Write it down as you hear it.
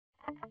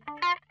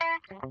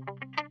It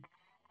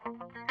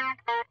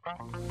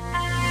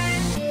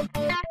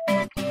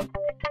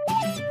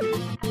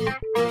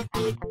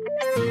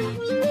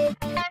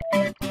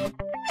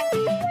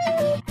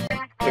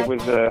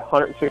was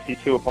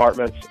 162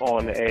 apartments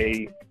on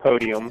a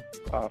podium,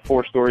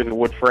 4 stories of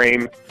wood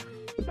frame.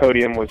 The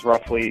podium was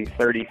roughly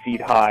 30 feet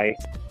high,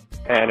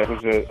 and it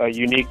was a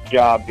unique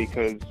job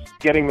because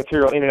getting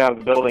material in and out of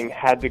the building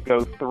had to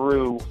go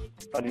through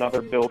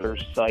another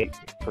builder's site,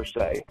 per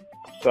se.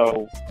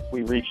 So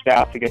we reached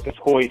out to get this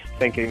hoist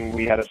thinking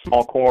we had a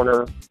small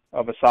corner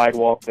of a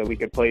sidewalk that we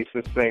could place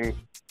this thing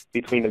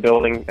between the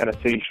building and a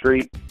city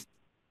street.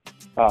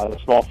 The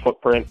small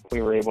footprint,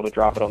 we were able to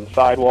drop it on the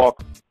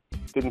sidewalk.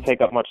 Didn't take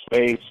up much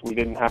space. We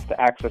didn't have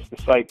to access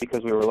the site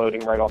because we were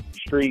loading right off the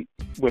street.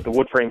 With the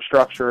wood frame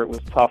structure, it was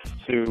tough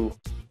to,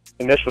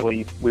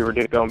 initially, we were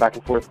going back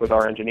and forth with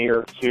our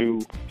engineer to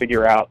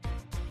figure out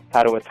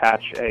how to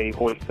attach a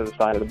hoist to the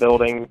side of the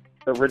building.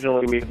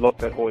 Originally, we had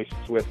looked at hoists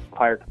with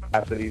higher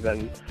capacities,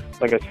 and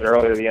like I said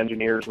earlier, the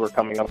engineers were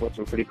coming up with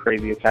some pretty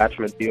crazy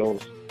attachment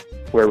deals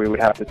where we would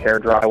have to tear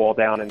drywall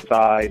down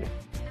inside,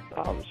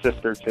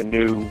 sister to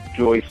new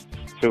joists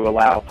to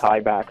allow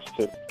tiebacks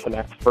to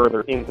connect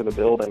further into the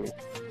building.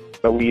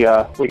 So we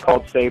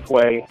called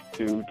Safeway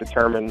to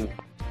determine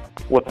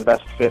what the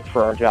best fit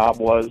for our job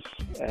was,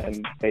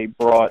 and they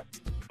brought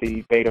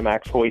the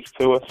Betamax hoist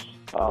to us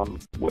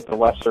with the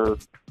lesser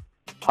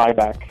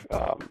tieback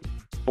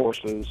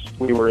forces.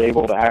 We were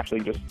able to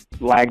actually just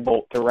lag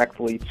bolt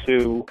directly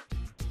to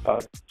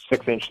a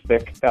 6-inch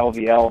thick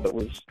LVL that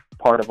was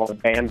part of our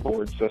band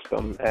board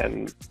system,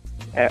 and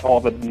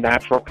all the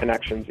natural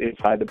connections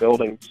inside the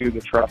building to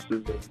the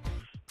trusses and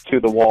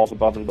to the walls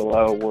above and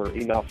below were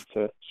enough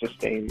to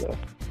sustain the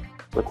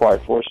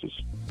required forces.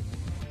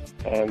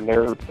 And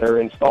their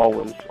install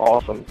was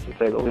awesome, to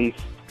say the least.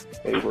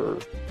 They were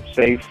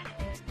safe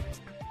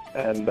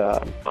and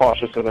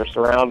cautious of their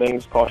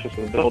surroundings, cautious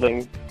of the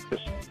building.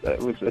 It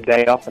was a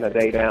day up and a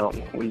day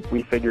down.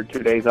 We figured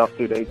 2 days up,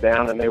 2 days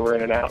down, and they were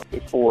in and out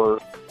before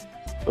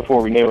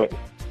we knew it.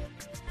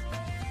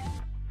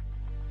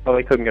 Well,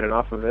 they couldn't get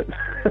enough of it.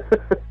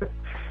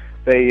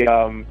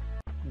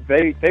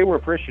 They were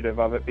appreciative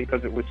of it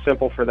because it was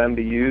simple for them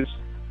to use.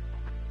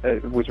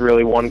 It was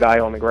really one guy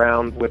on the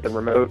ground with the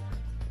remote,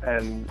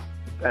 and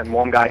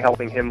one guy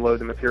helping him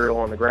load the material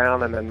on the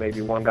ground, and then maybe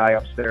one guy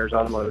upstairs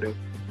unloading.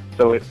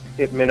 So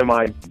it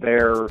minimized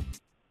their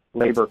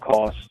labor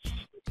costs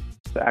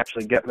to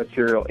actually get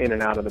material in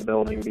and out of the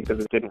building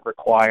because it didn't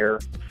require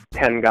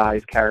 10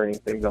 guys carrying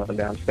things up and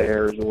down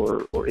stairs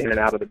or in and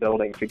out of the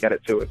building to get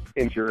it to an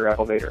interior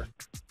elevator.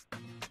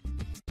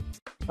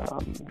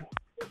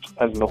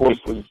 As the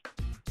hoist was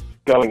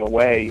going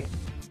away, it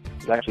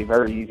was actually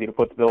very easy to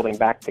put the building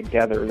back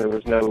together. There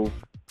was no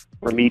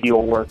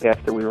remedial work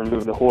after we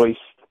removed the hoist.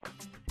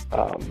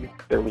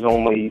 There was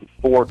only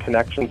 4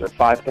 connections or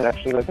 5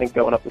 connections, I think,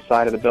 going up the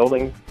side of the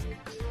building.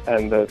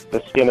 And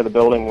the skin of the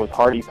building was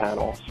hardy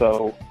panel,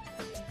 so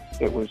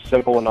it was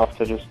simple enough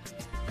to just,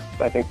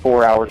 I think,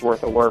 4 hours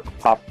worth of work,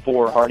 pop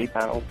 4 hardy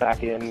panels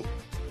back in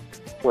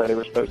where they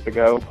were supposed to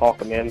go, caulk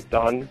them in,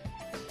 done.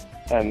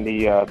 And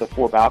the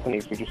 4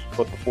 balconies, we just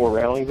put the 4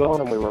 railings on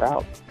and we were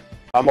out.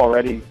 I'm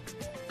already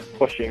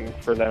pushing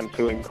for them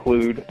to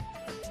include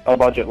a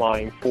budget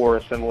line for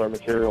a similar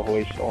material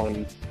hoist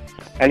on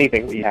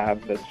anything we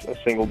have that's a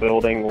single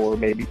building or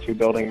maybe 2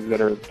 buildings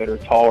that are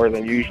taller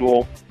than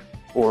usual,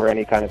 or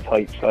any kind of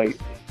tight site.